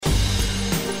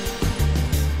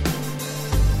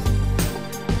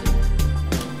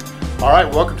All right,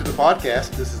 welcome to the podcast.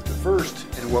 This is the first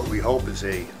in what we hope is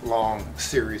a long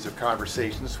series of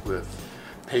conversations with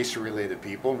Pacer-related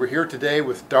people. We're here today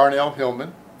with Darnell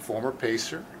Hillman, former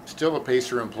Pacer, still a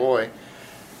Pacer employee.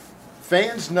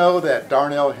 Fans know that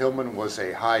Darnell Hillman was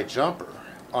a high jumper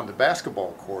on the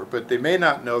basketball court, but they may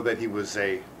not know that he was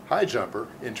a high jumper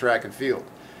in track and field.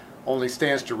 Only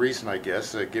stands to reason, I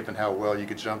guess, given how well you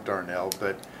could jump, Darnell.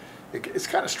 But it's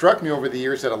kind of struck me over the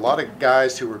years that a lot of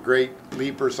guys who were great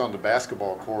leapers on the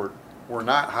basketball court were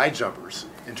not high jumpers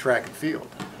in track and field.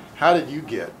 How did you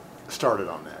get started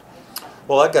on that?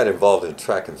 Well, I got involved in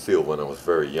track and field when I was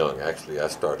very young. Actually, I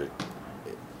started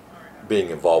being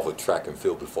involved with track and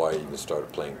field before I even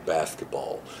started playing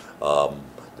basketball.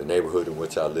 The neighborhood in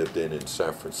which I lived in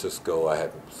San Francisco, I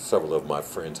had several of my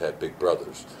friends had big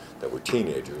brothers that were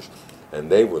teenagers,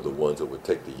 and they were the ones that would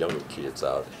take the younger kids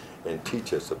out and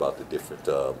teach us about the different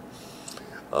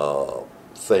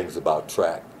things about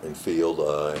track and field,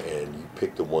 and you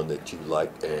pick the one that you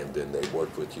liked, and then they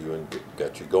worked with you and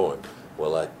got you going.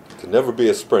 Well, I could never be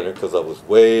a sprinter because I was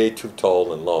way too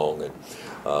tall and long, and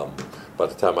by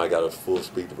the time I got up full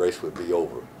speed, the race would be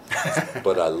over.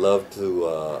 But I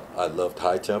loved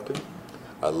high jumping,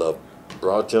 I loved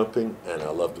broad jumping, and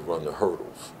I loved to run the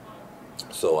hurdles.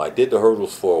 So I did the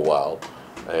hurdles for a while,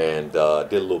 and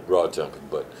did a little broad jumping,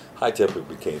 but high jumping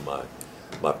became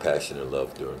my passion and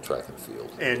love during track and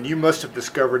field. And you must have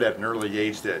discovered at an early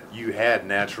age that you had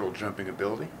natural jumping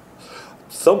ability?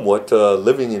 Somewhat.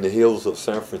 Living in the hills of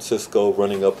San Francisco,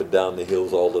 running up and down the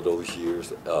hills all of those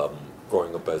years,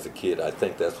 growing up as a kid, I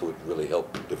think that's what really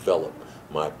helped develop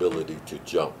my ability to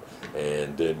jump.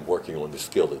 And then working on the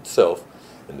skill itself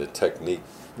and the technique,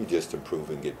 you just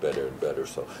improve and get better and better.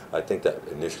 So I think that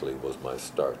initially was my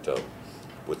start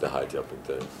with the high jumping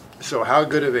thing. So how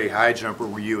good of a high jumper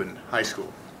were you in high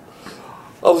school?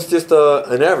 I was just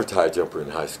an average high jumper in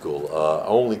high school. I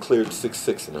only cleared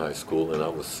 6'6" in high school, and I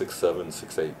was 6'7",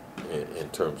 6'8" in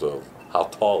terms of how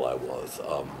tall I was.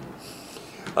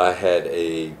 I had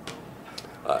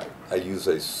I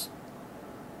used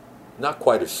not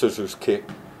quite a scissors kick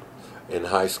in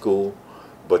high school,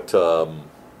 but I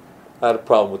had a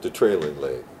problem with the trailing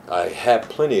leg. I had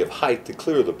plenty of height to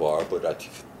clear the bar, but I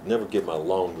never get my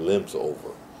long limbs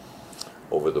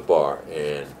over the bar.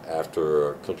 And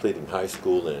after completing high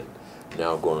school and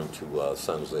now going to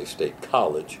San Jose State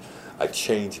College, I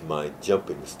changed my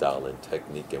jumping style and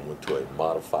technique and went to a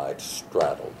modified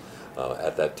straddle.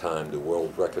 At that time, the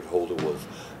world record holder was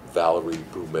Valery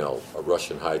Brumel, a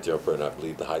Russian high jumper, and I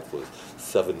believe the height was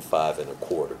 7'5" and a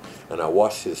quarter. And I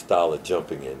watched his style of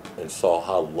jumping and saw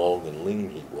how long and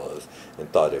lean he was,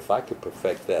 and thought if I could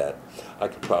perfect that, I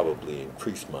could probably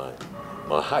increase my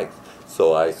height.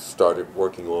 So I started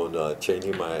working on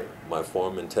changing my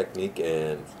form and technique,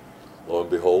 and lo and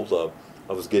behold,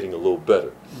 I was getting a little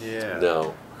better. Yeah.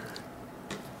 Now,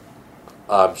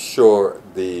 I'm sure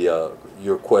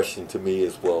your question to me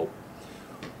is, well,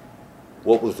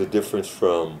 what was the difference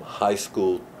from high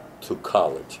school to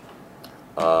college?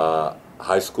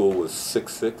 High school was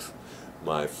 6'6".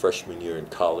 My freshman year in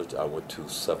college, I went to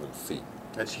 7 feet.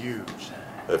 That's huge.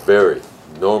 It varied.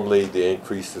 Normally, the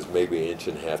increase is maybe 1.5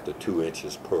 inches to 2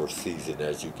 inches per season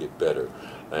as you get better,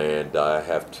 and I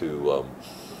have to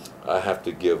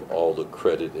give all the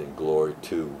credit and glory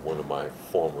to one of my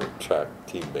former track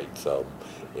teammates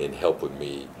in helping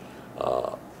me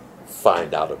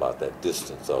find out about that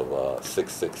distance of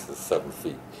 6'6" to 7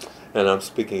 feet. And I'm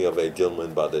speaking of a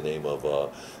gentleman by the name of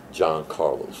John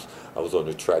Carlos. I was on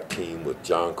the track team with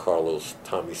John Carlos,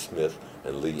 Tommy Smith,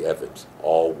 and Lee Evans,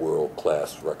 all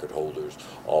world-class record holders,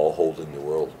 all holding the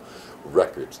world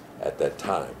records at that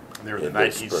time. And they were the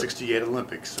 1968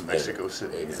 Olympics in Mexico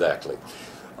City. Exactly.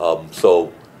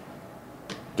 So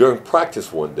during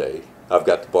practice one day, I've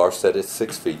got the bar set at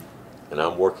 6 feet, and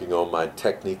I'm working on my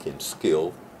technique and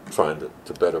skill, trying to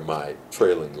better my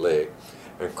trailing leg.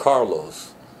 And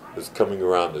Carlos is coming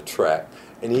around the track,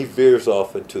 and he veers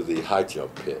off into the high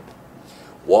jump pit,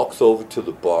 walks over to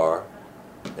the bar,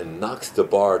 and knocks the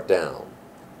bar down.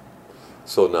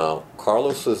 So now,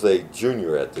 Carlos is a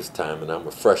junior at this time, and I'm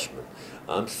a freshman.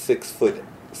 I'm 6'8",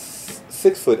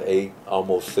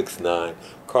 almost 6'9".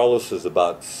 Carlos is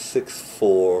about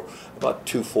 6'4", about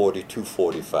 240,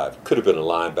 245. Could have been a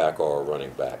linebacker or a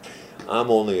running back.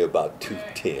 I'm only about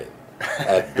 210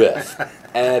 at best,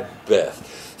 at best.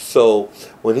 So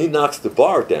when he knocks the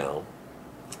bar down,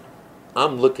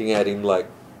 I'm looking at him like,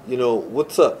 you know,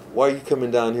 what's up? Why are you coming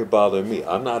down here bothering me?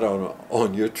 I'm not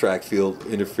on your track field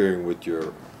interfering with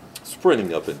your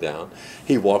sprinting up and down.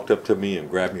 He walked up to me and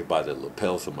grabbed me by the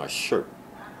lapels of my shirt.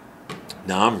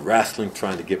 Now I'm wrestling,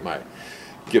 trying to get my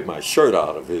shirt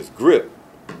out of his grip,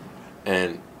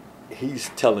 And he's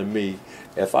telling me,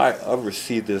 if I ever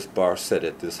see this bar set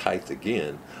at this height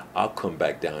again, I'll come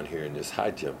back down here in this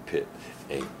high jump pit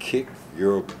and kick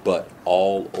your butt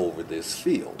all over this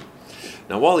field.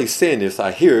 Now, while he's saying this,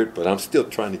 I hear it, but I'm still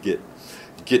trying to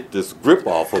get this grip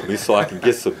off of me so I can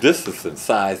get some distance and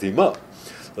size him up.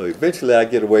 So eventually I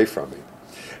get away from him,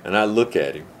 and I look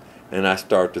at him, and I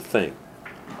start to think,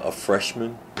 a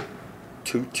freshman,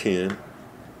 210,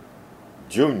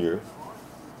 junior,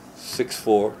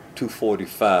 6'4",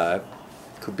 245,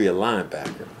 could be a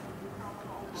linebacker.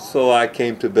 So I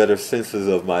came to better senses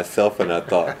of myself, and I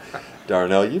thought,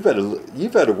 Darnell, you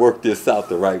better work this out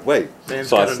the right way. Man's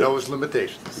so got to know his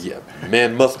limitations. Yeah,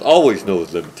 man must always know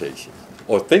his limitations,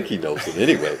 or think he knows them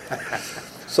anyway.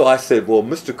 So I said, well,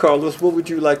 Mr. Carlos, what would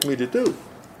you like me to do?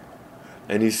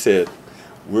 And he said,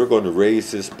 we're going to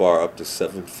raise this bar up to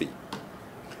 7 feet.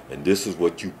 And this is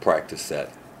what you practice at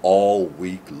all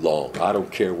week long. I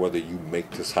don't care whether you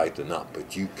make this height or not,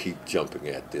 but you keep jumping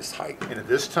at this height. And at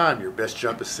this time, your best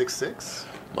jump is 6'6"?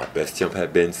 My best jump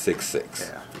had been 6'6".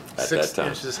 Yeah. At 6 that time.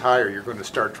 inches higher, you're going to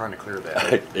start trying to clear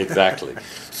that. Exactly.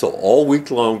 So all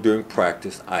week long during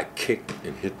practice, I kicked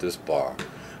and hit this bar.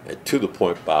 And to the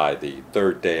point by the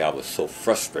third day, I was so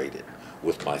frustrated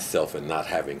with myself and not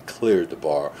having cleared the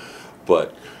bar.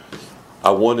 But I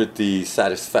wanted the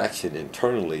satisfaction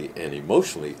internally and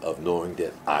emotionally of knowing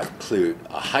that I've cleared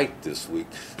a height this week.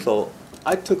 So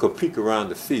I took a peek around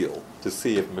the field to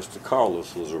see if Mr.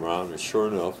 Carlos was around, and sure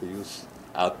enough, he was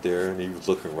out there, and he was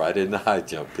looking right in the high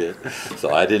jump pit.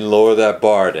 So I didn't lower that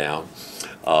bar down,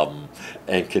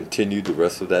 and continued the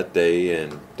rest of that day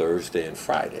and Thursday and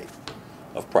Friday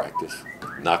of practice,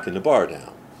 knocking the bar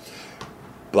down.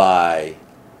 By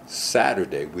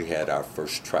Saturday, we had our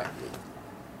first track meet.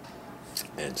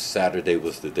 And Saturday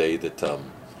was the day that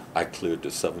I cleared the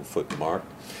 7-foot mark.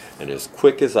 And as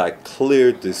quick as I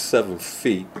cleared the 7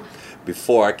 feet,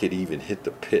 before I could even hit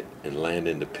the pit and land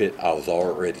in the pit, I was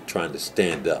already trying to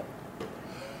stand up.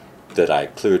 That I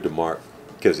cleared the mark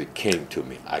because it came to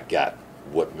me. I got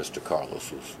what Mr.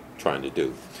 Carlos was trying to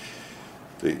do.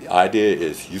 The idea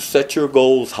is you set your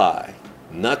goals high,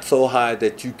 not so high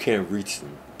that you can't reach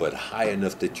them, but high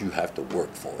enough that you have to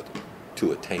work for them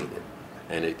to attain it.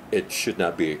 And it should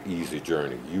not be an easy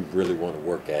journey. You really want to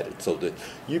work at it so that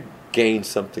you gain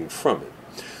something from it.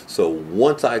 So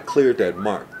once I cleared that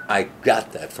mark, I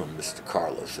got that from Mr.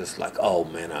 Carlos. It's like, oh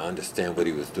man, I understand what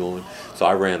he was doing. So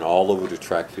I ran all over the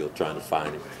track field trying to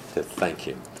find him, to thank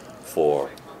him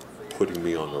for putting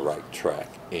me on the right track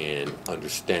and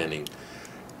understanding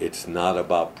it's not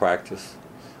about practice,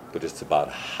 but it's about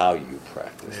how you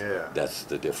practice. Yeah. That's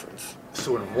the difference.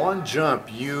 So in one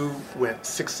jump, you went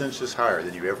 6 inches higher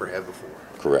than you ever had before.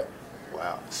 Correct.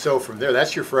 Wow. So from there,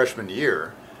 that's your freshman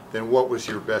year. Then what was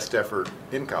your best effort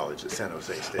in college at San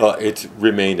Jose State? It's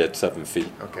remained at 7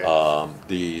 feet. Okay.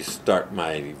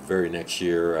 My very next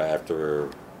year after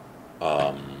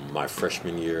my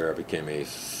freshman year, I became a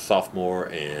sophomore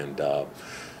and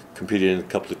competed in a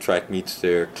couple of track meets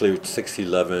there, cleared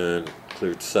 6'11",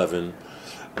 cleared 7,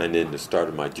 and then the start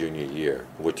of my junior year,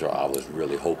 which I was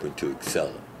really hoping to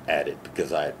excel at it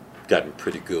because I had gotten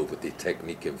pretty good with the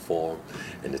technique and form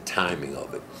and the timing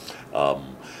of it.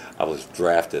 I was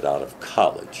drafted out of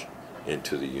college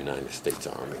into the United States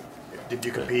Army. Did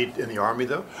you compete in the Army,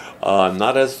 though?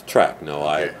 Not as track, no.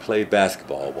 Okay. I played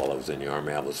basketball while I was in the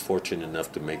Army. I was fortunate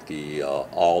enough to make the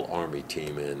all-Army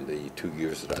team in the 2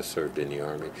 years that I served in the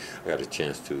Army. I got a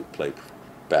chance to play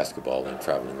basketball and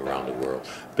traveling around the world.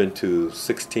 Been to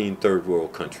 16 third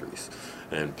world countries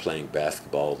and playing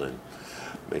basketball and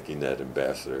making that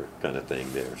ambassador kind of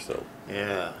thing there. So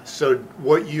Yeah. So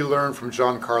what you learned from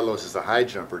John Carlos as a high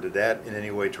jumper, did that in any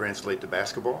way translate to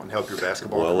basketball and help your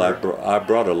basketball career? I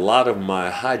brought a lot of my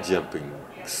high jumping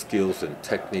skills and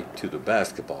technique to the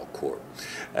basketball court.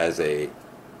 As a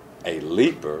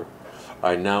leaper,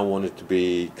 I now wanted to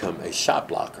become a shot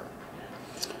blocker.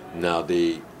 Now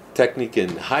the technique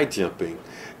in high jumping,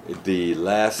 the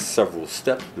last several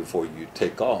steps before you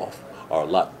take off are a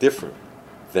lot different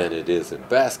than it is in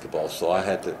basketball, so I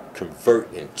had to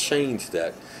convert and change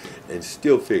that and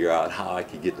still figure out how I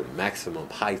could get the maximum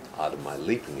height out of my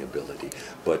leaping ability.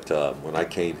 But when I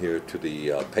came here to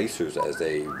the Pacers as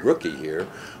a rookie here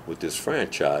with this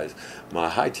franchise, my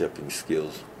high jumping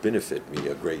skills benefit me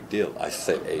a great deal. I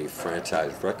set a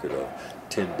franchise record of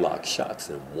 10 block shots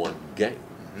in one game.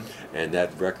 And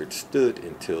that record stood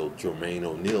until Jermaine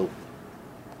O'Neal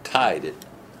tied it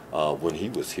when he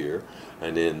was here,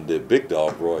 and then the big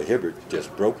dog Roy Hibbert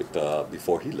just broke it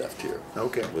before he left here.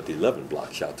 Okay. With 11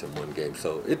 block shots in one game.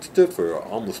 So it stood for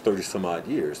almost 30 some odd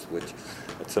years, which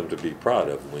that's something to be proud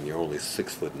of when you're only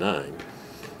 6'9",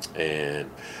 And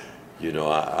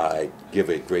I give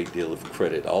a great deal of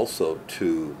credit also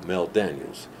to Mel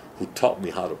Daniels, who taught me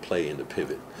how to play in the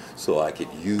pivot, so I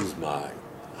could use my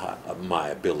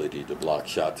ability to block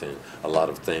shots and a lot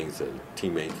of things that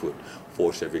teammates would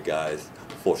force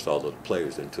all of the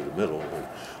players into the middle. And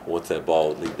once that ball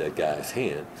would leave that guy's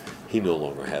hand, he no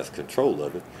longer has control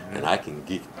of it, and I can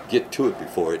get to it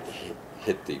before it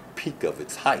hit the peak of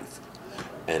its height.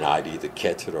 And I'd either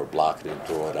catch it or block it and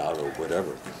throw it out or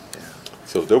whatever.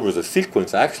 So there was a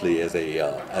sequence actually as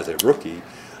a rookie.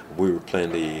 We were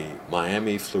playing the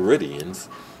Miami Floridians,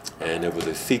 and there was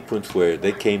a sequence where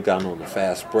they came down on the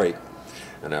fast break,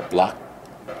 and I blocked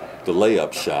the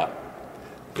layup shot.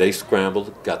 They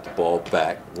scrambled, got the ball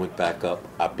back, went back up.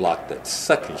 I blocked that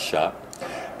second shot.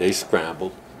 They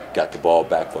scrambled, got the ball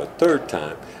back for a third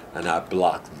time, and I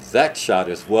blocked that shot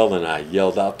as well, and I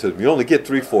yelled out to them, "You only get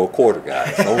 3/4 quarter,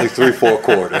 guys. Only 3/4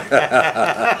 quarter."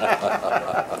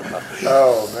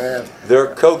 Oh, man. Their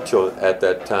coach at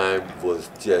that time was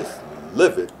just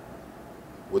livid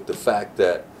with the fact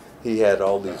that he had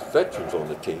all these veterans on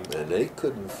the team, and they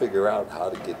couldn't figure out how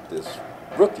to get this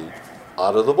rookie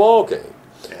out of the ball game.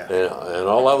 Yeah. And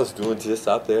all I was doing just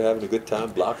out there having a good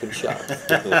time blocking shots.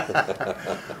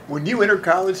 When you entered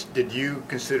college, did you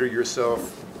consider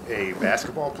yourself a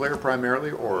basketball player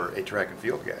primarily or a track and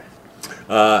field guy?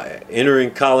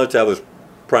 Entering college, I was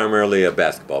primarily a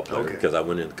basketball player because I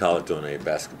went into college on a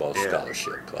basketball Yeah.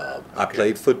 scholarship. I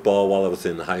played football while I was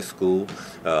in high school,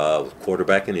 was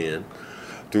quarterbacking in,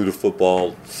 threw the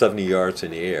football 70 yards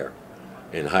in the air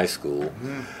in high school.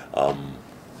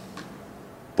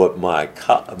 But my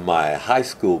high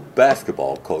school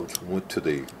basketball coach went to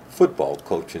the football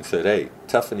coach and said, "Hey,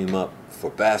 toughen him up for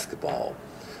basketball,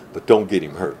 but don't get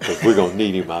him hurt because we're going to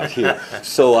need him out here."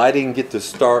 So I didn't get to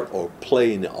start or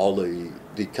play in all the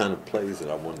kind of plays that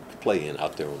I wanted to play in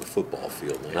out there on the football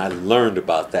field. And I learned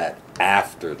about that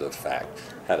after the fact.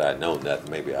 Had I known that,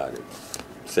 maybe I'd have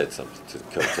said something to the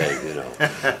coach, "Hey,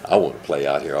 I want to play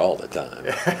out here all the time."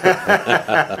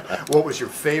 What was your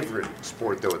favorite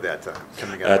sport, though, at that time?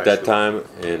 Coming out At of that high time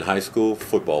in high school,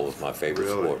 football was my favorite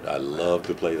Really? sport. I loved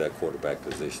to play that quarterback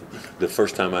position. The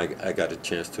first time I got a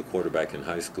chance to quarterback in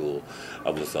high school, I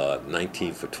was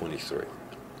 19 for 23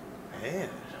 Man.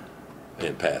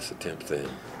 in pass attempts and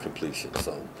completion.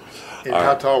 So, And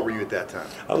how tall were you at that time?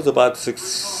 I was about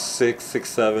 6'6",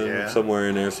 6'7", Yeah. somewhere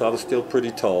in there. So I was still pretty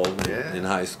tall Yeah. in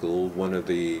high school. One of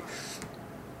the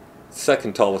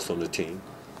second tallest on the team.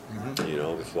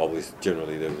 It's always there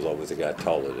was always a guy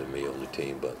taller than me on the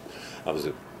team, but I was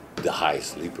the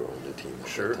highest leaper on the team at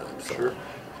Sure, that time. So. sure.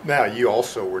 Now, you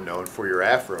also were known for your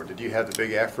afro. Did you have the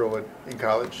big afro in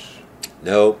college?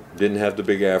 No, didn't have the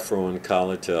big afro in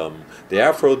college. The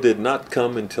afro did not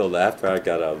come until after I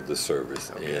got out of the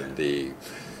service, and the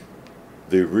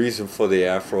reason for the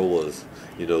afro was,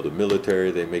 the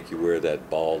military, they make you wear that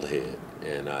bald head,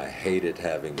 and I hated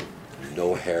having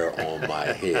no hair on my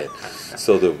head.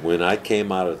 So that when I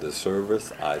came out of the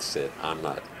service, I said, I'm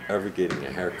not ever getting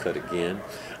a haircut again.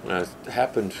 And I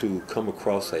happened to come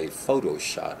across a photo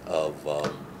shot of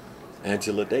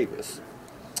Angela Davis.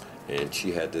 And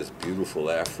she had this beautiful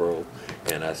afro,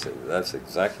 and I said, that's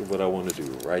exactly what I want to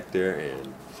do right there.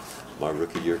 And my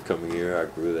rookie year coming here, I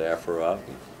grew the afro out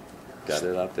and got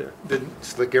it out there. Didn't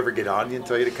Slick ever get on you and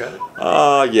tell you to cut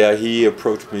it? Yeah, he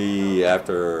approached me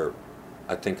after,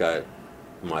 I think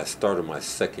my start of my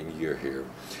second year here.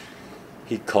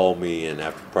 He called me in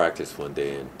after practice one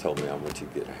day and told me, I want you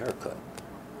to get a haircut.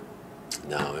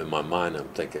 Now, in my mind, I'm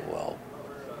thinking, well,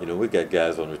 we got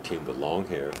guys on the team with long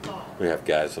hair. We have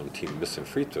guys on the team missing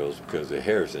free throws because their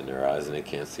hair's in their eyes and they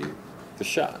can't see the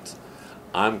shots.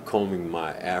 I'm combing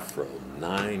my afro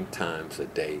 9 times a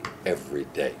day, every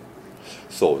day.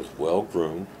 So it was well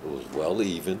groomed, it was well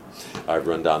even. I'd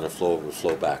run down the floor, it would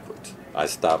flow backwards. I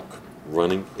stopped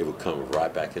running, it would come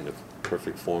right back into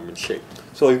perfect form and shape.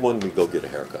 So he wanted me to go get a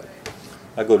haircut.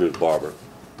 I go to the barber,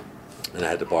 and I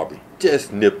had the barber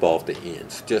just nip off the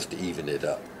ends, just to even it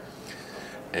up.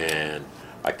 And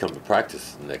I come to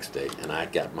practice the next day, and I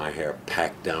got my hair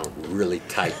packed down really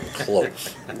tight and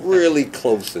close, really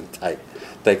close and tight,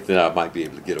 thinking that I might be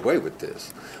able to get away with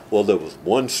this. Well, there was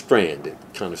one strand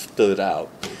that kind of stood out,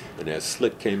 and as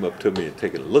Slick came up to me and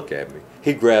taking a look at me,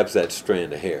 he grabs that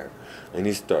strand of hair, and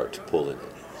he starts pulling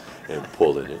it, and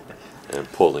pulling it,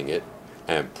 and pulling it,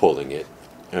 and pulling it,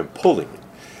 and pulling it.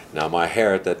 Now, my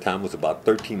hair at that time was about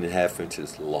 13.5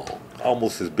 inches long,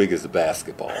 almost as big as a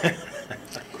basketball.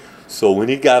 So when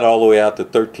he got all the way out to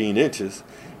 13 inches,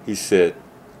 he said,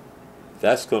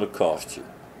 that's going to cost you.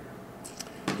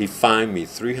 He fined me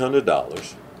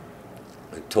 $300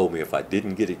 and told me if I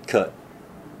didn't get it cut,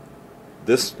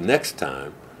 this next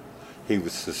time, he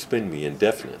would suspend me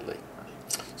indefinitely.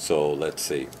 So let's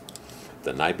see.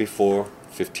 The night before,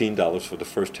 $15 for the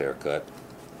first haircut.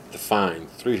 The fine,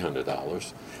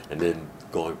 $300. And then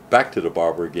going back to the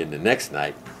barber again the next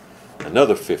night,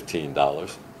 another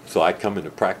 $15. So I come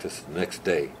into practice the next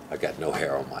day. I got no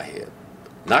hair on my head.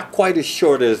 Not quite as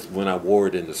short as when I wore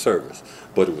it in the service,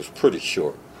 but it was pretty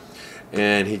short.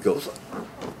 And he goes,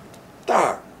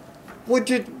 Dar, what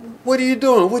are you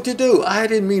doing? What'd you do? I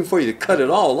didn't mean for you to cut it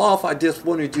all off. I just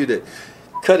wanted you to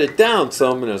cut it down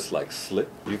some. And it's like, Slip,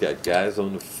 you got guys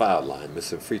on the foul line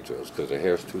missing free throws because their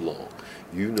hair's too long.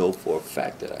 You know for a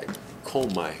fact that I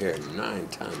comb my hair 9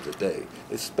 times a day,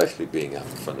 especially being out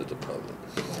in front of the public.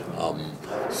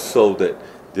 So that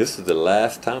this is the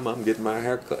last time I'm getting my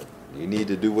hair cut. You need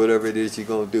to do whatever it is you're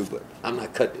going to do, but I'm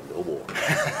not cutting it no more.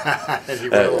 At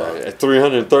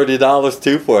 $330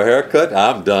 too for a haircut,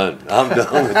 I'm done. I'm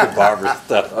done with the barber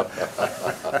stuff.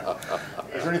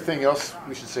 Is there anything else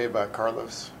we should say about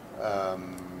Carlos?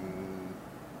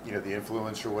 You know, the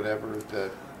influence or whatever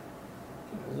that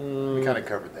we kind of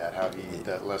covered that, how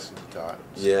that lesson he taught.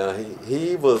 Yeah,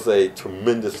 he was a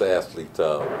tremendous athlete,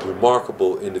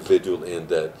 remarkable individual in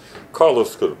that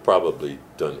Carlos could have probably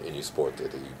done any sport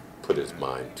that he put his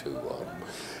mind to.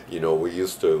 You know, we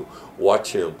used to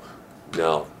watch him.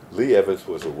 Now, Lee Evans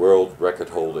was a world record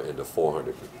holder in the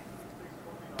 400.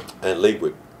 And Lee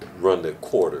would run the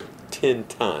quarter 10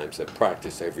 times at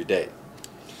practice every day.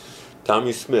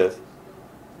 Tommy Smith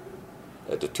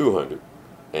at the 200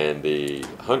 and the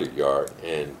 100-yard,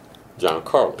 and John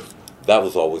Carlos. That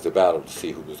was always a battle to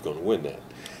see who was going to win that.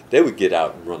 They would get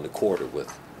out and run the quarter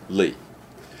with Lee.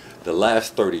 The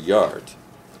last 30 yards,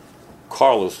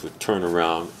 Carlos would turn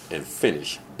around and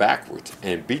finish backwards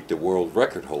and beat the world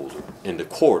record holder in the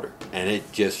quarter. And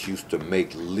it just used to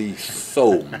make Lee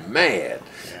so mad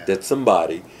that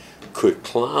somebody could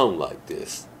clown like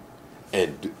this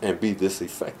and be this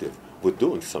effective with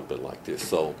doing something like this.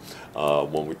 So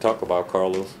when we talk about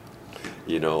Carlos,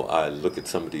 you know, I look at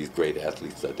some of these great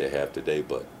athletes that they have today,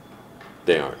 but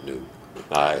they aren't new.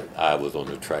 I was on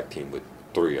the track team with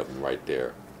 3 of them right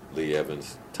there. Lee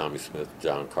Evans, Tommy Smith,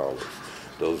 John Carlos.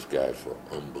 Those guys were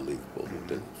unbelievable.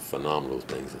 The phenomenal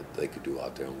things that they could do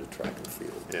out there on the track and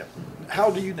field. Yeah. How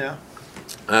old are you now?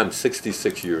 I'm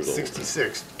 66 years old.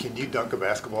 66. Can you dunk a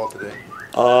basketball today?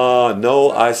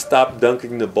 No, I stopped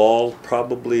dunking the ball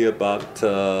probably about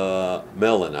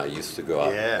Mel and I used to go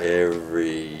out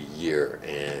every year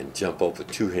and jump over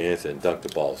 2 hands and dunk the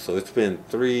ball. So it's been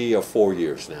 3 or 4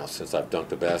 years now since I've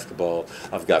dunked a basketball.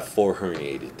 I've got 4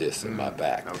 herniated discs in my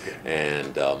back. Okay.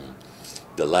 And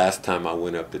the last time I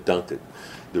went up to dunk it,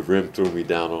 the rim threw me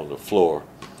down on the floor.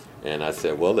 And I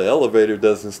said, well, the elevator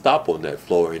doesn't stop on that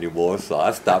floor anymore, so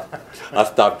I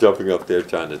stopped jumping up there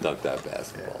trying to dunk that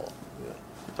basketball.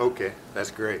 Yeah. Okay, that's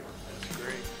great. That's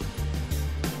great.